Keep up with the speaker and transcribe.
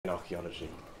archaeology.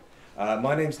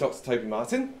 My name's Dr. Toby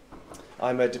Martin.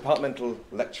 I'm a departmental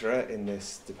lecturer in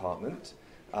this department,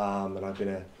 and I've been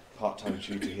a part-time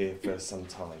tutor here for some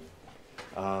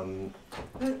time.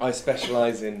 I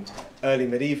specialise in early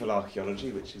medieval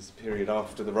archaeology, which is a period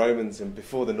after the Romans and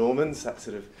before the Normans, that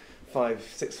sort of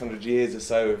 500-600 years or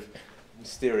so of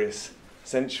mysterious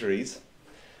centuries.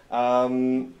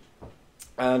 And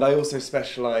I also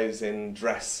specialise in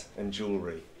dress and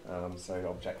jewellery, so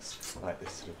objects like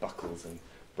this, sort of buckles and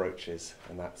brooches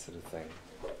and that sort of thing.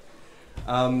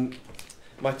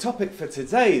 My topic for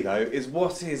today, though, is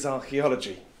what is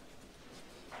archaeology?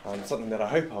 Something that I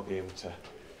hope I'll be able to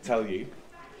tell you.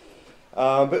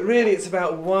 But really it's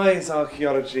about why is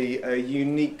archaeology a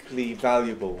uniquely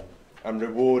valuable and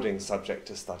rewarding subject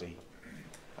to study,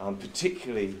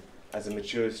 particularly as a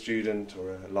mature student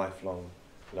or a lifelong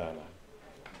learner.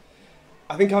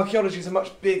 I think archaeology is a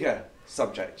much bigger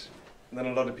subject than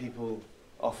a lot of people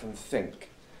often think,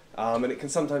 and it can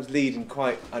sometimes lead in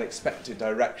quite unexpected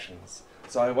directions.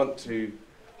 So I want to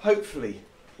hopefully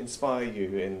inspire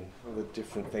you in all the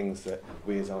different things that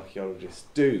we as archaeologists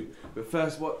do. But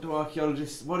first, what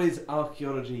is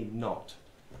archaeology not?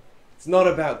 It's not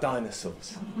about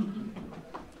dinosaurs.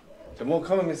 It's a more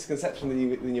common misconception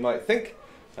than you might think.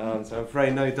 So I'm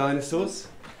afraid no dinosaurs.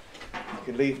 You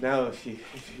can leave now if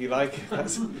you like.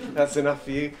 That's enough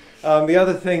for you. The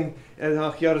other thing is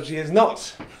archaeology is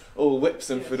not all whips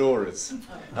and fedoras.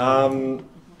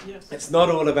 It's not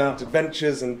all about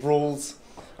adventures and brawls.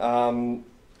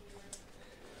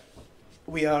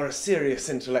 We are a serious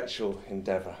intellectual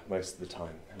endeavour most of the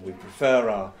time, and we prefer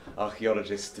our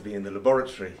archaeologists to be in the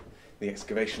laboratory, the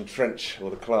excavation trench, or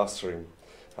the classroom,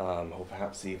 or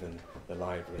perhaps even the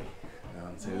library.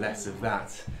 So less of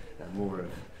that and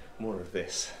more of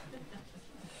this.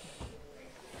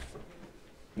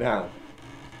 Now,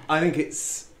 I think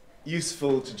it's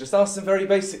useful to just ask some very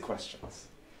basic questions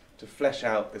to flesh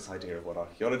out this idea of what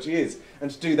archaeology is.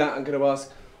 And to do that, I'm going to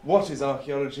ask, what is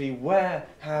archaeology, where,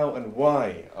 how, and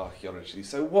why archaeology?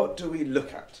 So what do we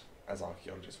look at as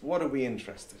archaeologists? What are we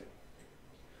interested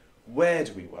in? Where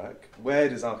do we work? Where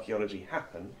does archaeology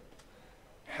happen?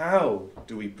 How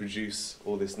do we produce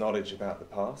all this knowledge about the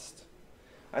past?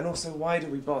 And also, why do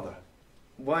we bother?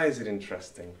 Why is it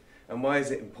interesting? And why is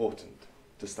it important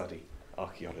to study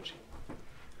archaeology?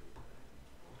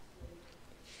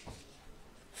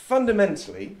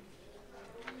 Fundamentally,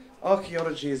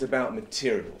 archaeology is about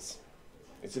materials.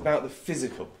 It's about the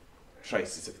physical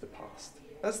traces of the past.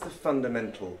 That's the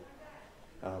fundamental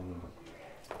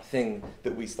thing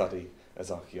that we study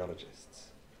as archaeologists.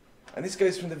 And this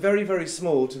goes from the very, very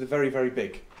small to the very, very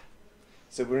big.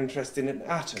 So we're interested in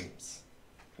atoms,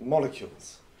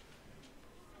 molecules,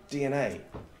 DNA,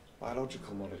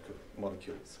 biological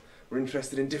molecules. We're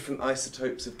interested in different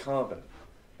isotopes of carbon.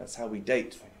 That's how we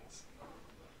date things.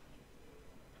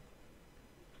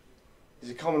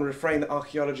 There's a common refrain that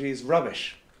archaeology is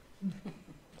rubbish.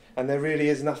 And there really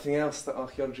is nothing else that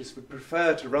archaeologists would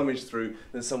prefer to rummage through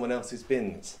than someone else's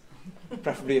bins,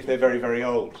 preferably if they're very, very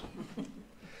old.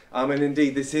 And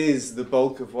indeed, this is the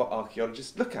bulk of what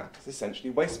archaeologists look at. It's essentially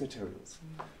waste materials.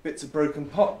 Bits of broken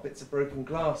pot, bits of broken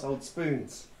glass, old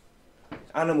spoons,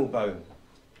 animal bone,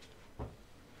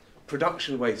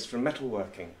 production waste from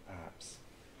metalworking, perhaps,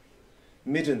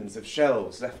 middens of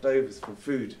shells, leftovers from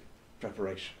food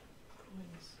preparation,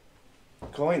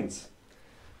 coins,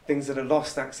 things that are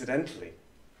lost accidentally.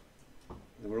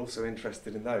 We're also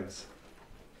interested in those.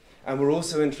 And we're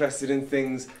also interested in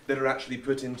things that are actually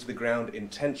put into the ground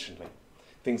intentionally.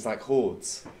 Things like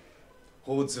hoards.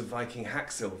 Hoards of Viking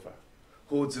hack silver.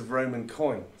 Hoards of Roman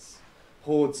coins.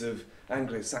 Hoards of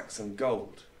Anglo-Saxon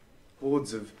gold.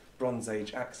 Hoards of Bronze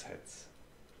Age axe heads.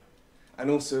 And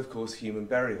also, of course, human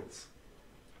burials.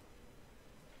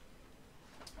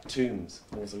 Tombs,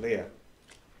 mausolea.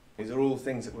 These are all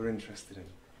things that we're interested in.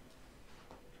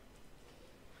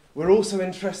 We're also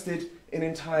interested in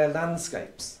entire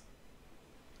landscapes.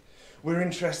 We're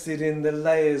interested in the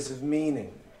layers of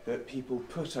meaning that people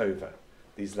put over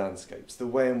these landscapes, the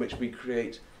way in which we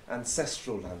create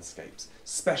ancestral landscapes,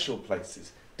 special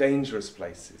places, dangerous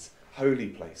places, holy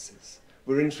places.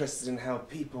 We're interested in how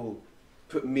people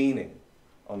put meaning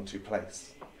onto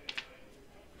place.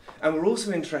 And we're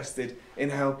also interested in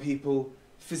how people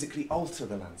physically alter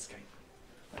the landscape.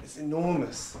 Like this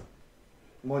enormous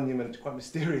monument, quite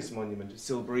mysterious monument at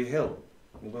Silbury Hill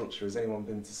in Wiltshire. Has anyone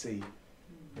been to see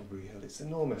Silbury Hill? It's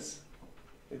enormous.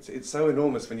 It's so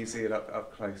enormous when you see it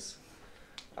up close.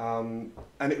 And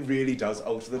it really does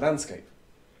alter the landscape.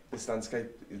 This landscape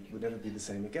would never be the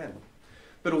same again.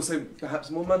 But also perhaps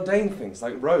more mundane things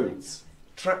like roads,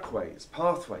 trackways,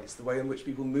 pathways, the way in which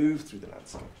people move through the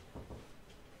landscape.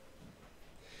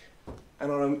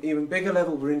 And on an even bigger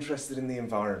level, we're interested in the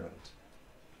environment.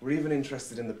 We're even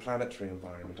interested in the planetary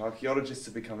environment. Archaeologists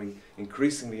are becoming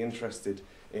increasingly interested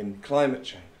in climate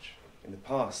change, in the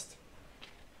past,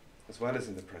 as well as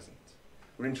in the present.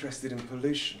 We're interested in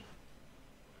pollution.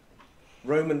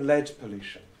 Roman lead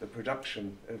pollution, the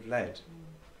production of lead,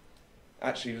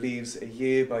 actually leaves a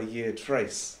year-by-year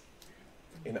trace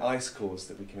in ice cores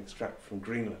that we can extract from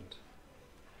Greenland.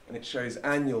 And it shows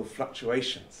annual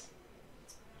fluctuations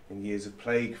in years of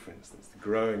plague, for instance, the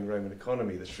growing Roman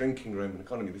economy, the shrinking Roman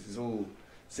economy. This is all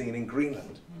seen in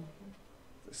Greenland.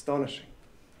 It's astonishing.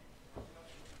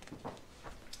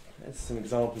 There's some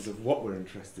examples of what we're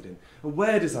interested in. And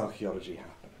where does archaeology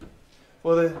happen?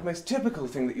 Well, the most typical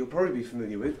thing that you'll probably be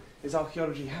familiar with is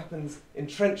archaeology happens in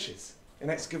trenches, in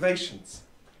excavations.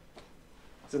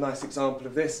 It's a nice example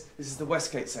of this. This is the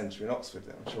Westgate Centre in Oxford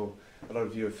that I'm sure a lot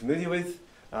of you are familiar with.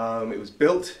 It was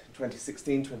built in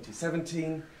 2016,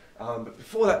 2017, but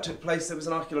before that took place there was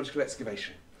an archaeological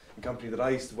excavation. A company that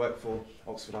I used to work for,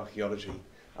 Oxford Archaeology,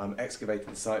 excavated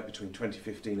the site between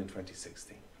 2015 and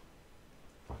 2016.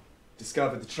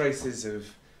 Discovered the traces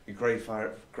of the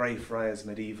Greyfriars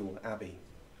medieval abbey,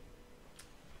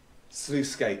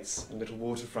 sluice gates and little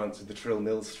waterfronts of the Trill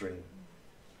Mill stream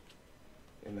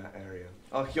in that area.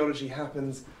 Archaeology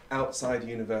happens outside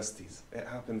universities. It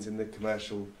happens in the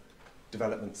commercial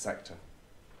development sector.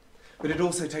 But it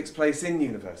also takes place in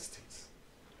universities.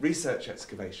 Research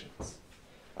excavations,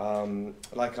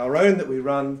 like our own that we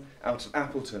run out of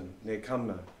Appleton near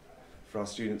Cumnor for our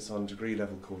students on degree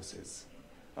level courses.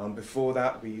 Before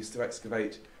that, we used to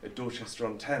excavate at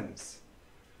Dorchester-on-Thames,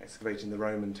 excavating the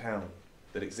Roman town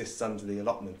that exists under the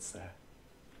allotments there.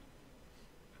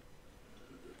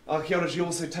 Archaeology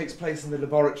also takes place in the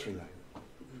laboratory, though.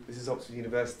 This is Oxford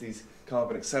University's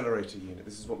Carbon Accelerator Unit.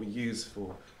 This is what we use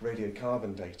for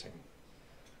radiocarbon dating.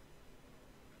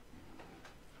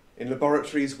 In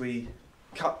laboratories, we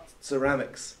cut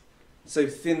ceramics so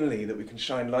thinly that we can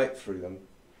shine light through them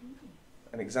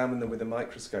and examine them with a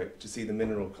microscope to see the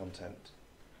mineral content,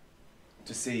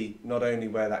 to see not only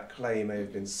where that clay may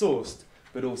have been sourced,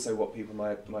 but also what people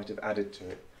might have added to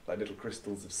it, like little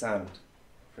crystals of sand,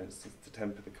 for instance, to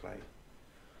temper the clay.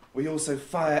 We also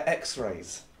fire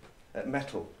X-rays at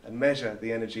metal and measure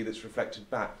the energy that's reflected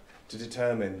back to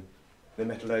determine the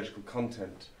metallurgical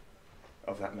content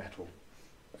of that metal,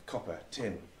 of copper,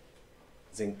 tin,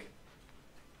 zinc.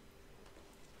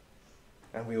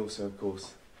 And we also, of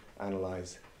course,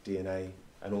 analyse DNA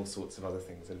and all sorts of other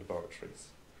things in laboratories.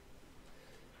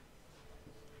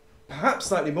 Perhaps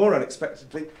slightly more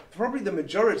unexpectedly, probably the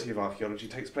majority of archaeology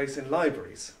takes place in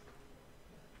libraries.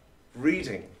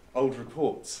 Reading old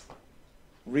reports,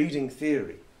 reading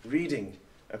theory, reading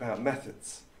about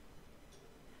methods.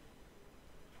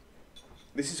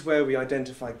 This is where we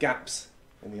identify gaps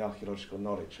in the archaeological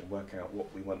knowledge and work out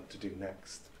what we want to do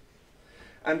next.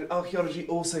 And archaeology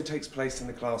also takes place in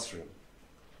the classroom.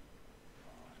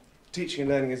 Teaching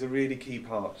and learning is a really key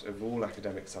part of all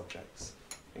academic subjects,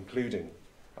 including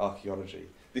archaeology.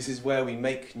 This is where we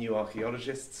make new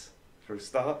archaeologists, for a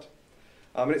start,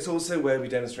 and it's also where we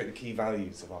demonstrate the key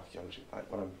values of archaeology,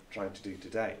 like what I'm trying to do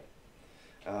today.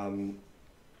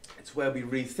 It's where we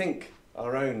rethink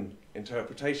our own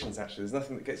interpretations, actually. There's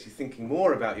nothing that gets you thinking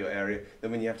more about your area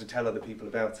than when you have to tell other people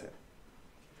about it.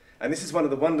 And this is one of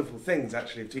the wonderful things,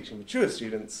 actually, of teaching mature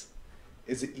students,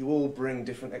 is that you all bring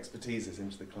different expertises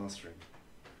into the classroom.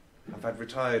 I've had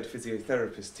retired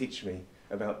physiotherapists teach me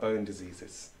about bone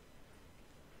diseases.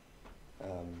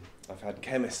 I've had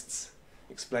chemists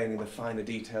explaining the finer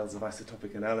details of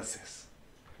isotopic analysis,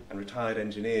 and retired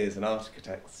engineers and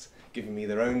architects giving me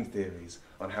their own theories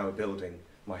on how a building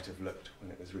might have looked when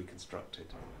it was reconstructed.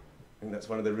 I think that's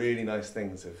one of the really nice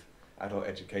things of adult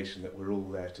education, that we're all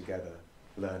there together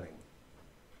learning.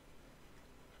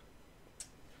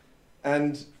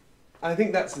 And I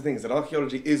think that's the thing, is that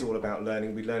archaeology is all about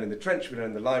learning. We learn in the trench, we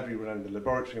learn in the library, we learn in the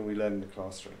laboratory, and we learn in the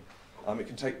classroom. It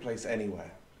can take place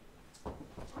anywhere.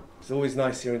 It's always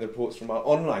nice hearing the reports from our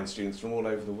online students from all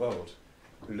over the world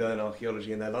who learn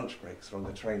archaeology in their lunch breaks or on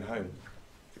the train home.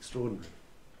 It's extraordinary.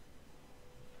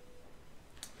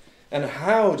 And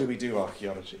how do we do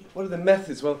archaeology? What are the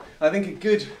methods? Well, I think a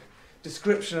good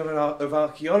description of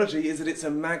archaeology is that it's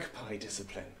a magpie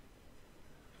discipline.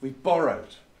 We've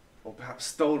borrowed, or perhaps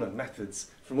stolen,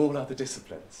 methods from all other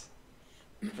disciplines.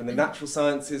 From the natural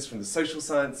sciences, from the social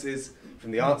sciences, from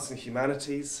the arts and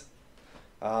humanities.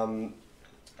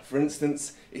 For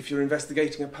instance, if you're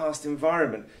investigating a past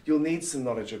environment, you'll need some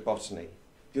knowledge of botany.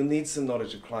 You'll need some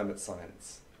knowledge of climate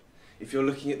science. If you're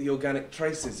looking at the organic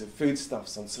traces of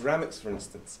foodstuffs on ceramics, for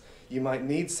instance, you might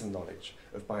need some knowledge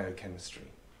of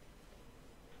biochemistry.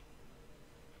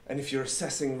 And if you're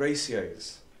assessing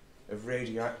ratios of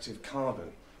radioactive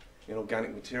carbon in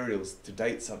organic materials to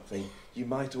date something, you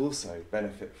might also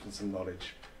benefit from some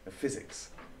knowledge of physics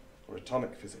or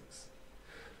atomic physics.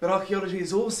 But archaeology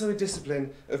is also a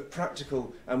discipline of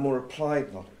practical and more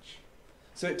applied knowledge.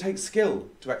 So it takes skill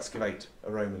to excavate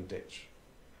a Roman ditch.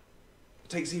 It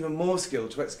takes even more skill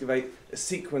to excavate a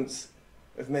sequence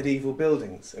of medieval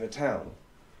buildings in a town,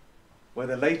 where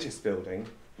the latest building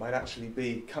might actually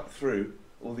be cut through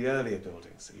all the earlier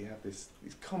buildings. So you have these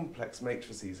complex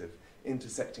matrices of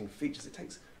intersecting features. It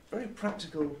takes very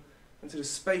practical and sort of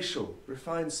spatial,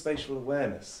 refined spatial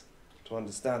awareness to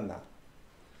understand that.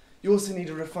 You also need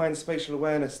a refined spatial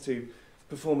awareness to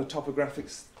perform a topographic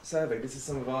survey. This is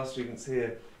some of our students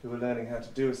here who are learning how to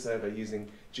do a survey using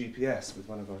GPS with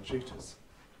one of our tutors.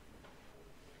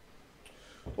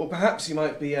 Or perhaps you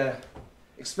might be an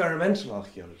experimental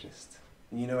archaeologist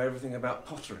and you know everything about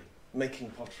pottery,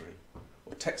 making pottery,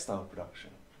 or textile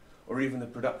production, or even the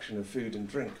production of food and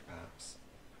drink, perhaps.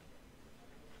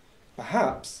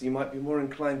 Perhaps you might be more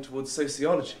inclined towards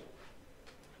sociology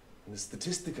and the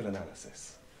statistical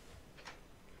analysis,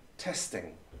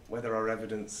 testing whether our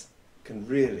evidence can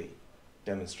really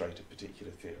demonstrate a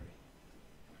particular theory.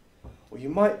 Or you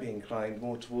might be inclined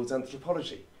more towards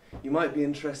anthropology. You might be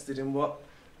interested in what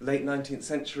late 19th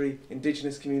century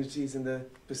indigenous communities in the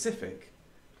Pacific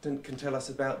can tell us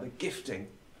about the gifting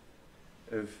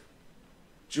of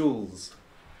jewels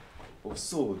or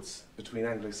swords between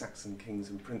Anglo-Saxon kings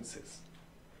and princes.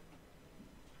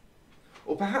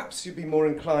 Or perhaps you'd be more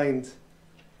inclined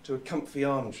to a comfy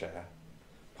armchair,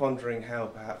 pondering how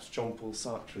perhaps Jean-Paul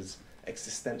Sartre's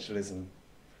existentialism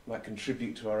might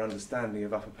contribute to our understanding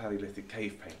of Upper Paleolithic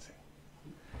cave painting.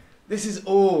 This is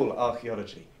all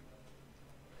archaeology.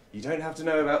 You don't have to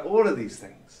know about all of these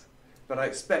things, but I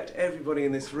expect everybody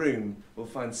in this room will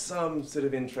find some sort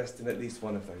of interest in at least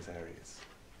one of those areas.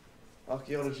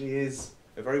 Archaeology is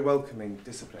a very welcoming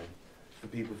discipline for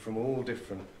people from all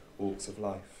different walks of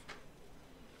life.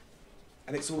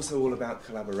 And it's also all about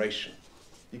collaboration.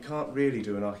 You can't really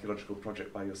do an archaeological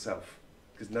project by yourself,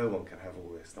 because no one can have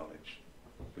all this knowledge.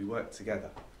 We work together.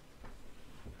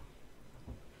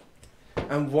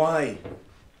 And why?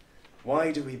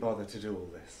 Why do we bother to do all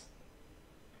this?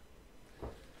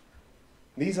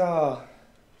 These are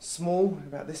small,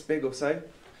 about this big or so,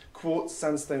 quartz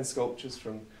sandstone sculptures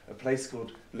from a place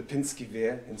called Lipinski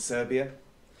Vir in Serbia.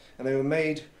 And they were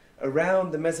made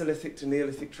around the Mesolithic to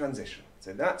Neolithic transition.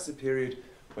 So that's the period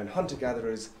when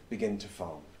hunter-gatherers begin to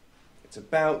farm. It's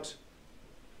about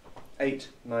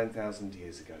 9,000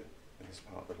 years ago in this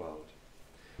part of the world.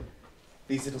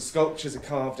 These little sculptures are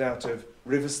carved out of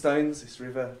river stones, this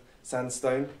river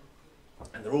sandstone,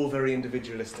 and they're all very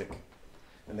individualistic,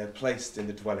 and they're placed in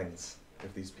the dwellings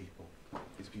of these people.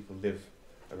 These people live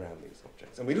around these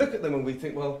objects. And we look at them and we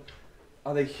think, well,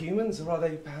 are they humans or are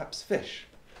they perhaps fish?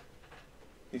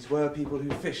 These were people who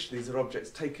fished. These are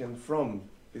objects taken from,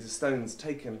 these are stones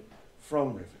taken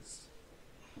from rivers.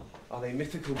 Are they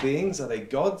mythical beings? Are they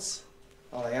gods?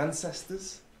 Are they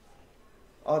ancestors?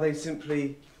 Are they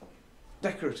simply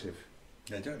decorative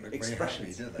They don't look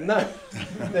expressions? very happy, do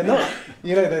they? No, they're not.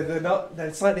 You know, they're not.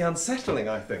 They're slightly unsettling,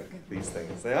 I think, these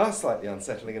things. They are slightly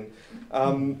unsettling,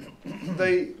 and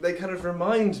they kind of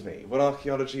remind me what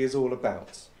archaeology is all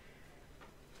about.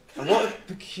 And what a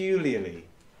peculiarly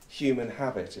human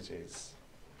habit it is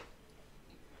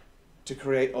to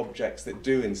create objects that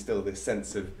do instill this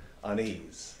sense of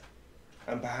unease,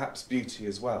 and perhaps beauty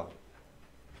as well,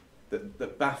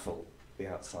 that baffle the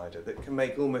outsider, that can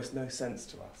make almost no sense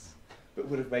to us, but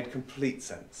would have made complete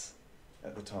sense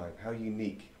at the time, how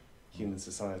unique human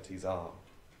societies are.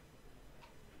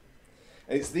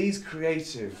 And it's these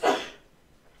creative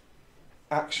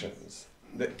actions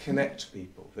that connect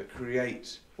people, that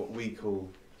create what we call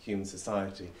human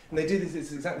society. And they do this,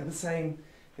 it's exactly the same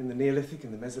in the Neolithic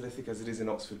and the Mesolithic as it is in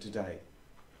Oxford today.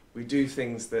 We do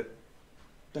things that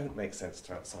don't make sense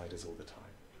to outsiders all the time.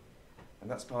 And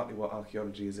that's partly what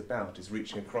archaeology is about, is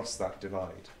reaching across that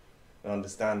divide and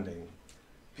understanding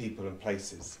people and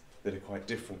places that are quite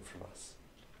different from us.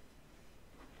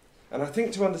 And I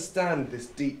think to understand this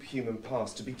deep human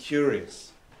past, to be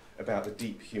curious about the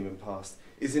deep human past,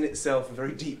 is in itself a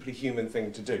very deeply human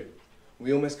thing to do.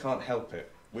 We almost can't help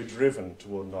it. We're driven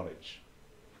toward knowledge.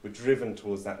 We're driven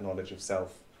towards that knowledge of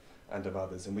self and of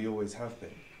others, and we always have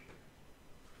been.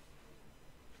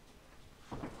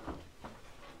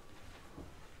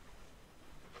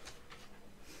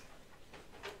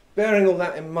 Bearing all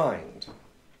that in mind,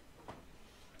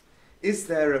 is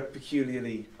there a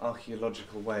peculiarly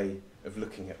archaeological way of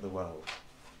looking at the world?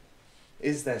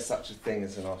 Is there such a thing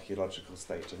as an archaeological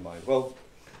state of mind? Well,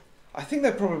 I think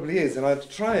there probably is, and I'd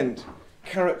try and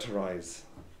characterise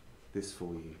this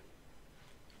for you.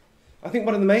 I think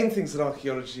one of the main things that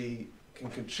archaeology can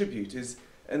contribute is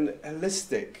an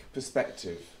holistic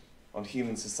perspective on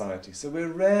human society. So we're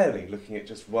rarely looking at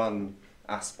just one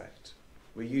aspect.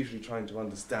 We're usually trying to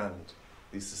understand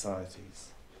these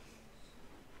societies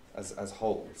as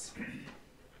wholes.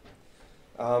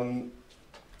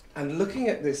 And looking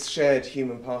at this shared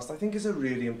human past, I think, is a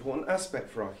really important aspect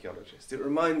for archaeologists. It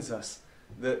reminds us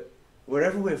that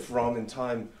wherever we're from in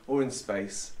time or in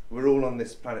space, we're all on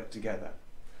this planet together.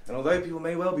 And although people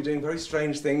may well be doing very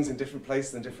strange things in different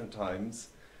places and different times,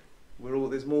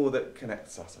 there's more that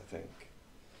connects us, I think.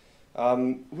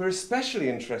 We're especially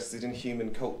interested in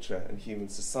human culture and human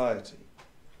society.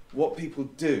 What people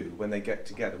do when they get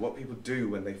together, what people do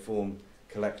when they form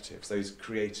collectives, those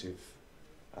creative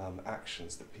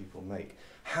actions that people make,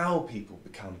 how people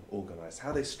become organised,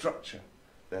 how they structure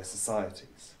their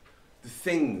societies, the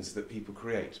things that people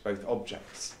create, both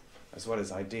objects as well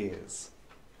as ideas,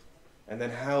 and then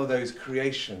how those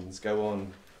creations go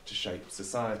on to shape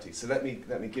society. So let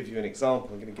me give you an example.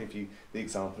 I'm going to give you the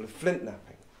example of flint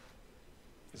knapping.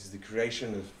 This is the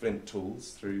creation of flint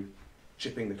tools through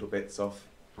chipping little bits off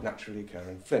naturally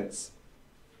occurring flints.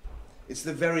 It's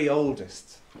the very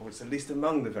oldest, or it's at least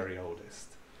among the very oldest,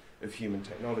 of human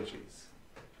technologies.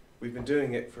 We've been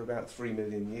doing it for about 3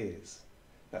 million years.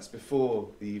 That's before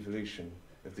the evolution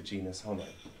of the genus Homo.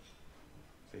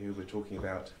 So here we're talking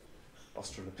about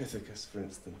Australopithecus, for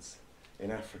instance, in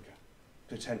Africa,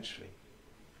 potentially.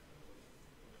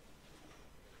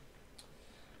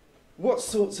 What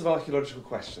sorts of archaeological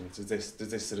questions does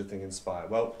this sort of thing inspire?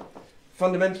 Well,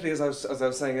 fundamentally, as I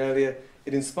was saying earlier,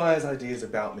 it inspires ideas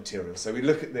about materials. So we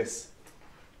look at this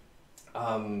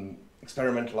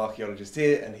experimental archaeologist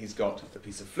here, and he's got a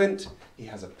piece of flint. He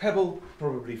has a pebble,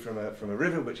 probably from a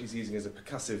river, which he's using as a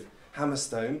percussive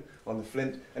hammerstone on the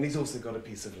flint, and he's also got a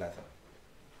piece of leather.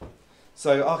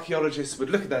 So archaeologists would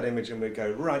look at that image and would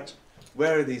go, right,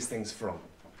 where are these things from?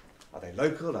 Are they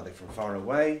local? Are they from far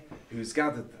away? Who's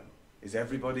gathered them? Is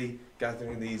everybody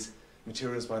gathering these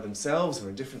materials by themselves, or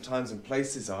in different times and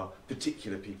places are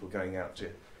particular people going out to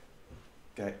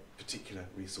get particular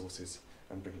resources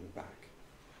and bring them back?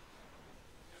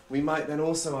 We might then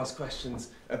also ask questions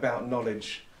about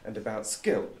knowledge and about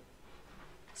skill.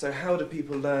 So how do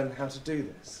people learn how to do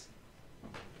this?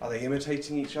 Are they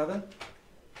imitating each other?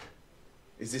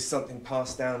 Is this something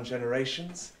passed down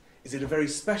generations? Is it a very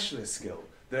specialist skill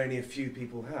that only a few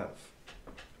people have?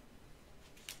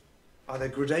 Are there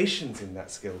gradations in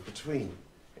that skill between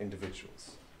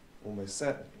individuals? Almost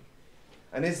certainly.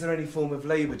 And is there any form of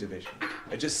labour division?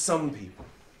 Are just some people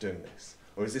doing this?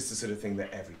 Or is this the sort of thing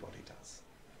that everybody does?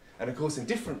 And of course, in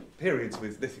different periods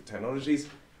with lithic technologies,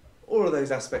 all of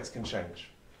those aspects can change.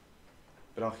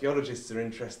 But archaeologists are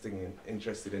interested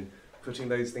in putting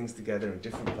those things together in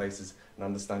different places and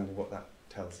understanding what that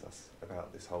tells us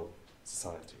about this whole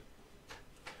society.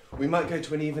 We might go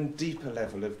to an even deeper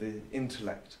level of the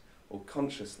intellect or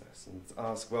consciousness and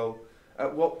ask, well,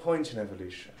 at what point in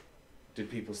evolution did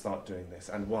people start doing this,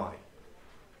 and why?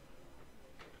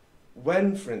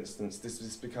 When, for instance, this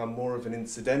has become more of an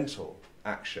incidental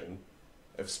action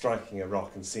of striking a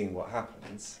rock and seeing what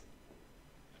happens,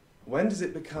 when does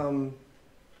it become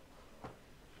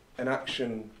an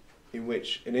action in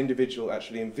which an individual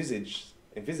actually envisages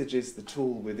the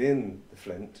tool within the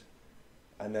flint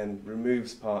and then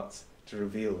removes parts to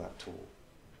reveal that tool?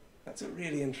 That's a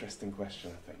really interesting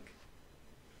question, I think.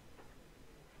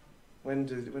 When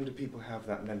do people have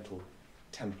that mental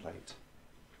template?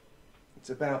 It's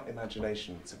about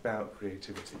imagination, it's about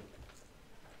creativity.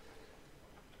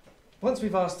 Once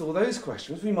we've asked all those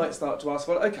questions, we might start to ask,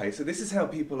 well, okay, so this is how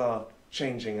people are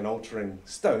changing and altering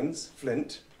stones,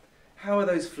 flint. How are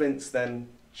those flints then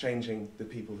changing the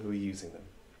people who are using them?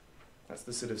 That's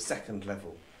the sort of second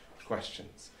level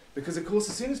questions. Because of course,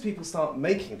 as soon as people start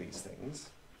making these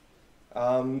things,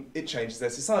 it changes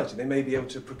their society. They may be able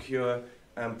to procure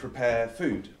and prepare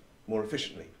food more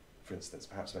efficiently, for instance,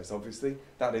 perhaps most obviously.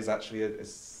 That is actually a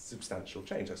substantial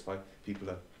change. That's why people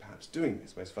are perhaps doing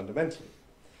this most fundamentally.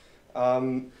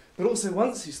 But also,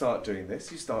 once you start doing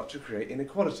this, you start to create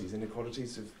inequalities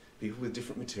of people with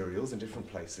different materials in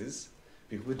different places,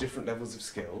 people with different levels of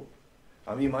skill.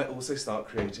 You might also start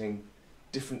creating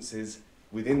differences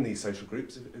within these social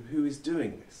groups of who is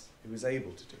doing this, who is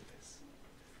able to do this.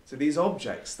 So these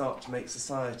objects start to make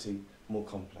society more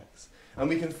complex. And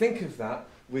we can think of that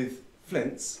with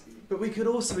flints, but we could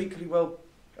also equally well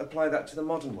apply that to the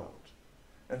modern world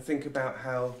and think about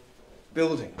how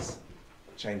buildings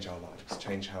change our lives,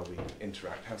 change how we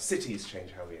interact, how cities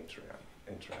change how we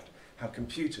interact, how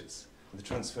computers and the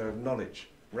transfer of knowledge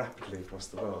rapidly across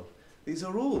the world. These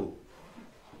are all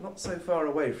not so far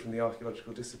away from the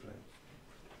archaeological discipline.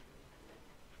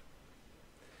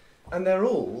 And they're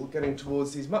all getting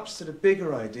towards these much sort of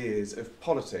bigger ideas of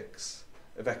politics,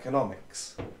 of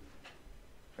economics.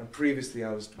 And previously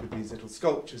I was with these little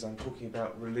sculptures, I'm talking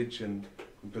about religion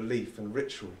and belief and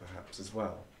ritual perhaps as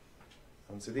well.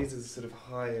 And so these are the sort of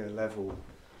higher level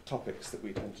topics that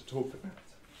we tend to talk about.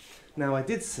 Now I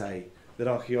did say that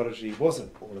archaeology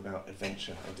wasn't all about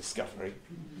adventure and discovery.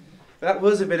 That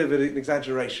was a bit of an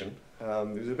exaggeration. It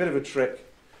was a bit of a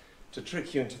trick to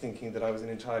trick you into thinking that I was an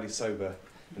entirely sober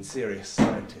and serious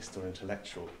scientist or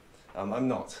intellectual. I'm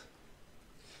not.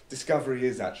 Discovery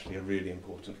is actually a really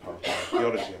important part of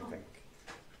archaeology, I think.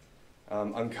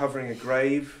 Uncovering a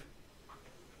grave,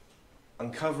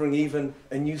 uncovering even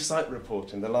a new site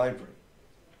report in the library.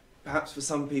 Perhaps for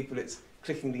some people it's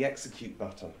clicking the execute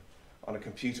button on a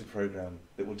computer program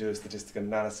that will do a statistical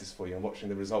analysis for you and watching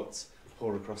the results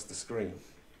pour across the screen.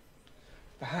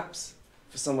 Perhaps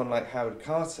for someone like Howard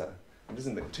Carter, and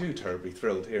isn't too terribly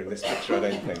thrilled here in this picture, I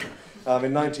don't think,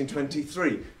 in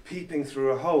 1923, peeping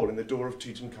through a hole in the door of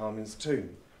Tutankhamun's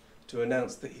tomb to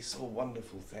announce that he saw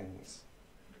wonderful things,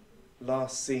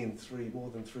 last seen more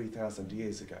than 3,000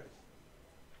 years ago.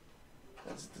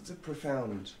 That's a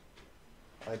profound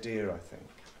idea, I think.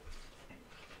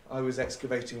 I was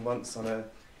excavating once on a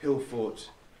hill fort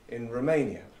in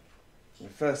Romania, in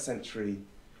the 1st century,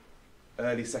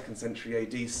 early 2nd century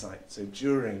AD site, so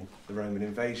during the Roman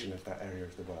invasion of that area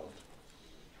of the world.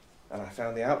 And I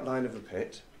found the outline of a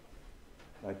pit,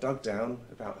 and I dug down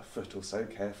about a foot or so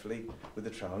carefully with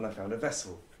the trowel, and I found a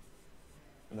vessel.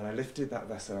 And then I lifted that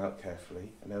vessel out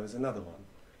carefully, and there was another one,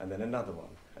 and then another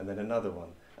one, and then another one,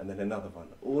 and then another one,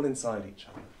 all inside each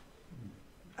other.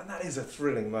 And that is a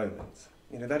thrilling moment.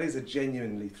 You know, that is a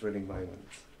genuinely thrilling moment.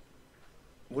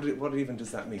 What even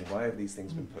does that mean? Why have these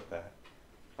things been put there?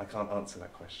 I can't answer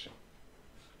that question.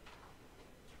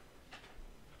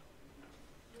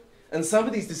 And some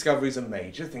of these discoveries are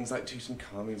major, things like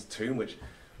Tutankhamun's tomb, which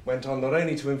went on not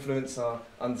only to influence our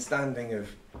understanding of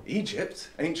Egypt,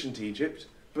 ancient Egypt,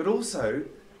 but also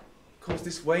caused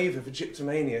this wave of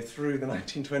Egyptomania through the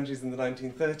 1920s and the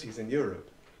 1930s in Europe.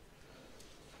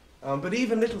 But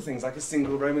even little things like a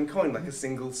single Roman coin, like a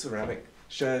single ceramic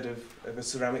sherd of a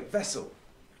ceramic vessel,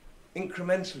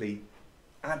 incrementally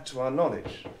add to our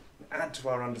knowledge, add to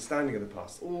our understanding of the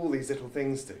past. All these little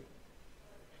things do.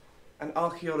 And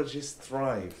archaeologists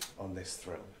thrive on this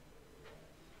thrill.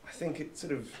 I think it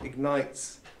sort of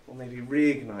ignites, or maybe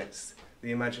reignites,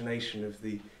 the imagination of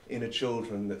the inner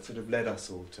children that sort of led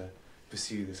us all to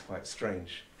pursue this quite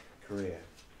strange career.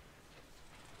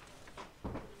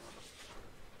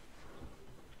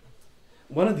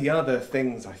 One of the other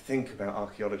things I think about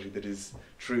archaeology that is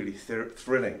truly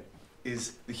thrilling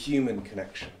is the human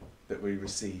connection that we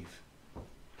receive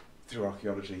through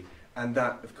archaeology. And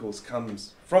that, of course,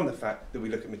 comes from the fact that we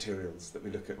look at materials, that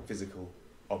we look at physical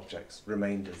objects,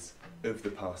 remainders of the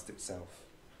past itself.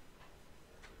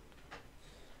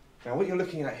 Now, what you're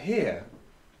looking at here,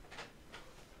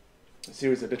 a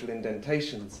series of little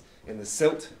indentations in the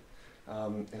silt,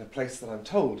 in a place that I'm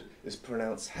told is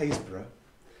pronounced Haysborough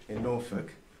in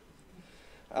Norfolk.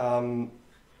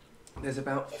 There's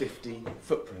about 50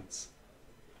 footprints.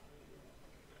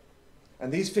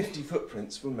 And these 50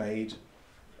 footprints were made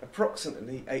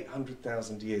approximately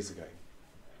 800,000 years ago.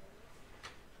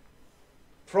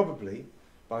 Probably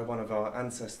by one of our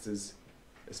ancestors,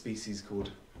 a species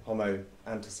called Homo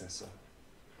antecessor.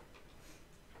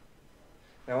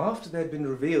 Now, after they'd been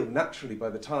revealed naturally by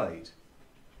the tide,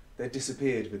 they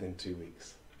disappeared within 2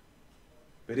 weeks.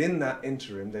 But in that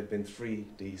interim, they'd been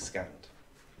 3D scanned.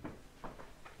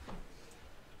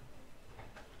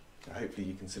 Now, hopefully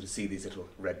you can sort of see these little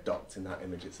red dots in that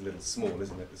image. It's a little small,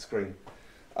 isn't it, the screen?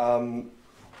 And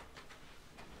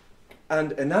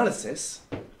analysis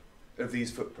of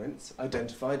these footprints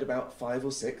identified about 5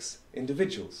 or 6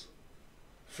 individuals.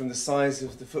 From the size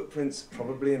of the footprints,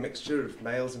 probably a mixture of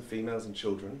males and females and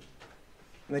children.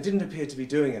 And they didn't appear to be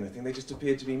doing anything, they just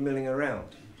appeared to be milling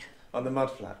around on the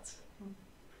mudflats,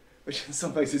 which in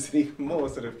some ways is an even more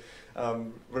sort of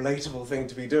relatable thing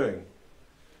to be doing.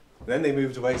 Then they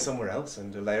moved away somewhere else,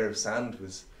 and a layer of sand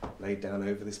was laid down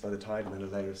over this by the tide, and then a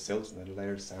layer of silt, and then a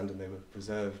layer of sand, and they were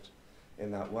preserved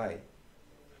in that way.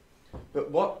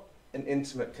 But what an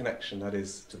intimate connection that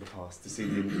is to the past, to see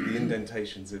the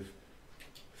indentations of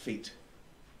feet.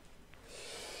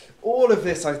 All of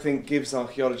this, I think, gives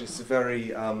archaeologists a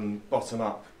very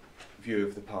bottom-up view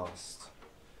of the past.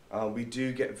 We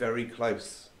do get very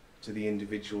close to the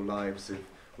individual lives of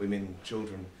women,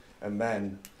 children, and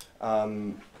men,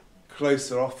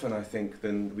 closer often, I think,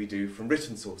 than we do from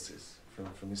written sources,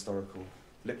 from historical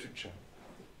literature.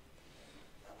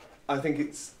 I think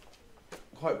it's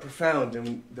quite profound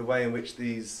in the way in which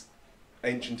these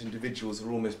ancient individuals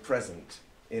are almost present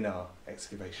in our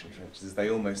excavation trenches, as they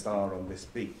almost are on this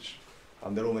beach.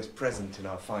 They're almost present in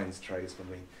our finds trays when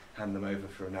we hand them over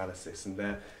for analysis, and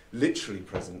they're literally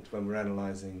present when we're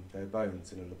analysing their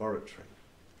bones in a laboratory.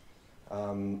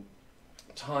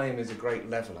 Time is a great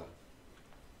leveller.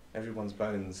 Everyone's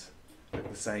bones look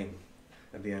the same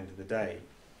at the end of the day.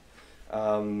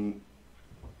 And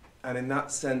in that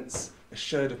sense, a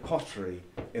sherd of pottery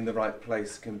in the right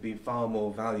place can be far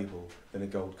more valuable than a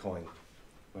gold coin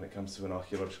when it comes to an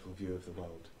archaeological view of the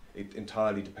world. It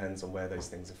entirely depends on where those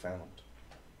things are found.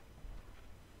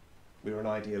 We're an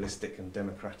idealistic and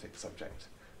democratic subject,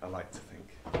 I like to think.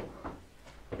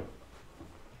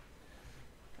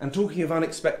 And talking of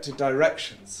unexpected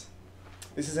directions,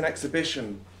 this is an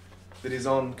exhibition that is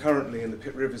on currently in the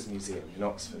Pitt Rivers Museum in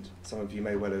Oxford. Some of you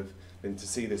may well have been to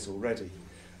see this already.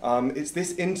 It's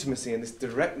this intimacy and this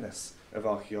directness of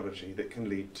archaeology that can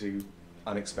lead to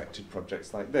unexpected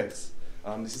projects like this.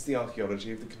 This is the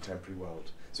archaeology of the contemporary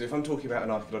world. So if I'm talking about an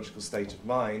archaeological state of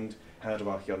mind, how do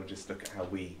archaeologists look at how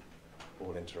we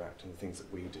all interact and the things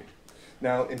that we do?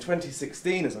 Now, in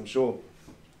 2016, as I'm sure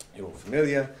you're all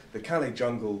familiar, the Calais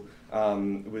jungle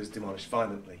was demolished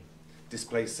violently,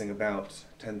 displacing about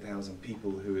 10,000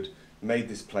 people who had made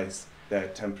this place their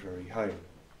temporary home.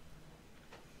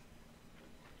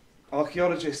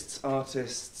 Archaeologists,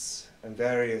 artists, and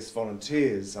various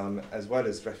volunteers, as well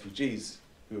as refugees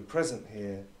who were present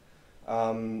here,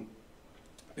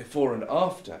 before and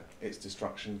after its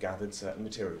destruction, gathered certain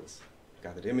materials,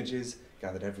 gathered images,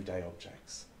 gathered everyday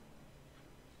objects.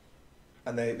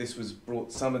 And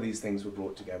some of these things were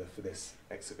brought together for this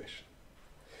exhibition.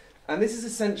 And this is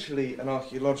essentially an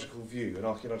archaeological view, an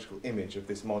archaeological image of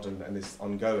this modern and this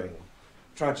ongoing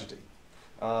tragedy.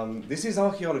 This is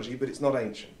archaeology, but it's not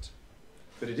ancient.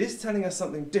 But it is telling us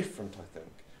something different, I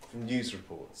think, from news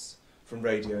reports, from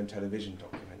radio and television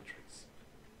documentaries.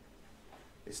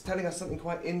 It's telling us something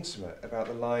quite intimate about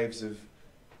the lives of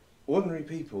ordinary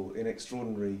people in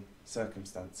extraordinary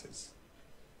circumstances,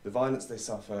 the violence they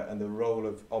suffer and the role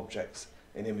of objects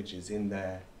and images in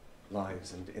their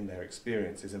lives and in their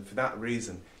experiences. And for that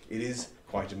reason, it is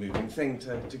quite a moving thing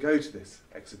to go to this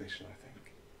exhibition, I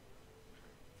think.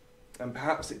 And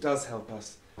perhaps it does help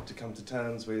us to come to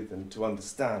terms with and to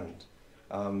understand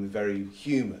the very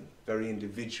human, very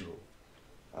individual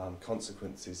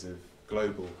consequences of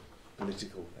global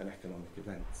political and economic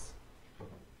events.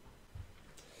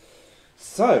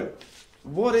 So,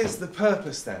 what is the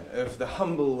purpose then of the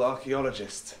humble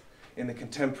archaeologist in the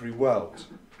contemporary world?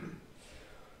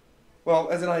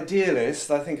 Well, as an idealist,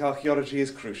 I think archaeology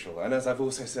is crucial, and as I've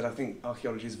also said, I think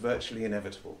archaeology is virtually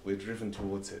inevitable. We're driven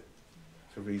towards it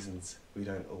for reasons we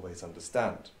don't always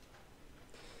understand.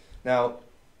 Now,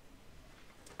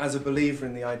 as a believer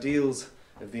in the ideals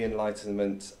of the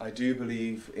Enlightenment, I do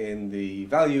believe in the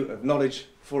value of knowledge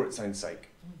for its own sake.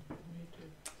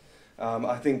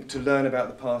 I think to learn about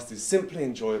the past is simply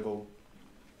enjoyable,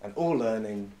 and all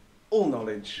learning, all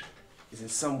knowledge, is in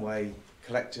some way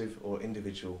collective or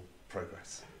individual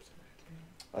progress.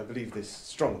 I believe this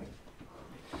strongly.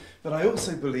 But I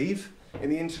also believe in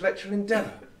the intellectual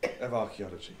endeavour of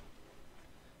archaeology,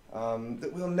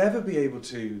 that we'll never be able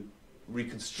to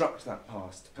reconstruct that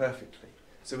past perfectly,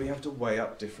 so we have to weigh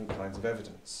up different kinds of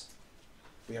evidence.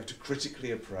 We have to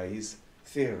critically appraise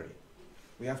theory.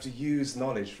 We have to use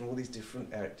knowledge from all these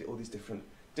different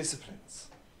disciplines.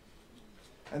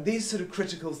 And these sort of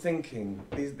critical thinking,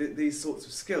 these sorts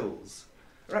of skills,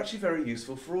 are actually very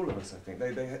useful for all of us, I think.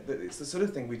 It's the sort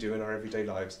of thing we do in our everyday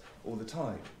lives all the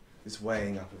time, this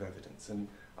weighing up of evidence. And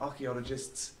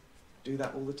archaeologists do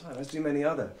that all the time, as do many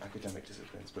other academic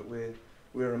disciplines, but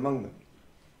we're among them.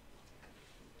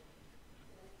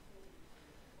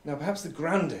 Now, perhaps the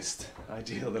grandest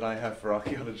ideal that I have for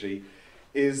archaeology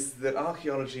is that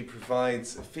archaeology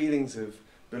provides feelings of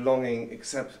belonging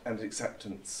and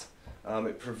acceptance.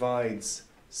 It provides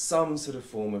some sort of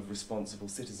form of responsible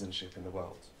citizenship in the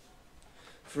world.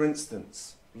 For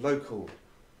instance, local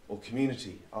or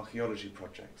community archaeology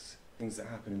projects, things that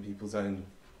happen in people's own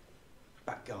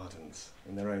back gardens,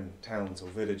 in their own towns or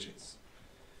villages.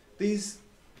 This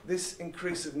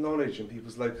increase of knowledge in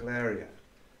people's local area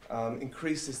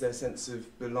increases their sense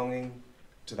of belonging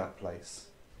to that place.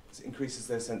 It increases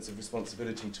their sense of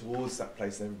responsibility towards that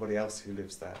place and everybody else who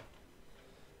lives there,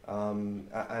 and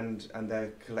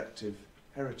their collective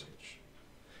heritage.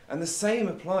 And the same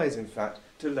applies, in fact,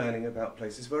 to learning about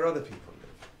places where other people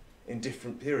live, in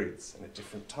different periods and at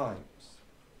different times.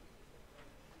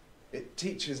 It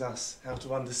teaches us how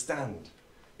to understand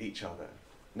each other,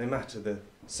 no matter the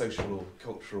social or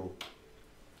cultural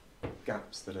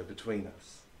gaps that are between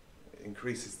us. It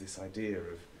increases this idea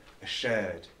of a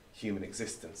shared human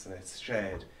existence and a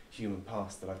shared human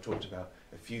past that I've talked about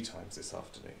a few times this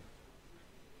afternoon.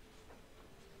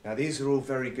 Now, these are all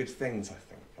very good things, I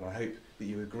think, and I hope that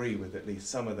you agree with at least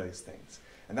some of those things.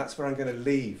 And that's where I'm going to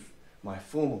leave my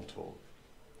formal talk.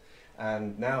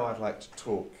 And now I'd like to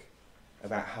talk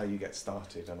about how you get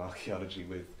started on archaeology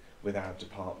with our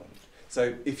department.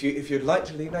 So if you'd like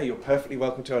to leave now, you're perfectly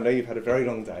welcome to. I know you've had a very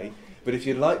long day, but if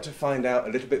you'd like to find out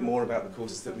a little bit more about the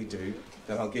courses that we do,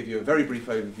 then I'll give you a very brief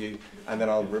overview, and then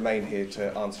I'll remain here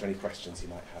to answer any questions you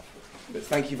might have. But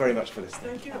thank you very much for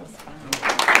listening. Thank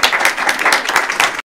you.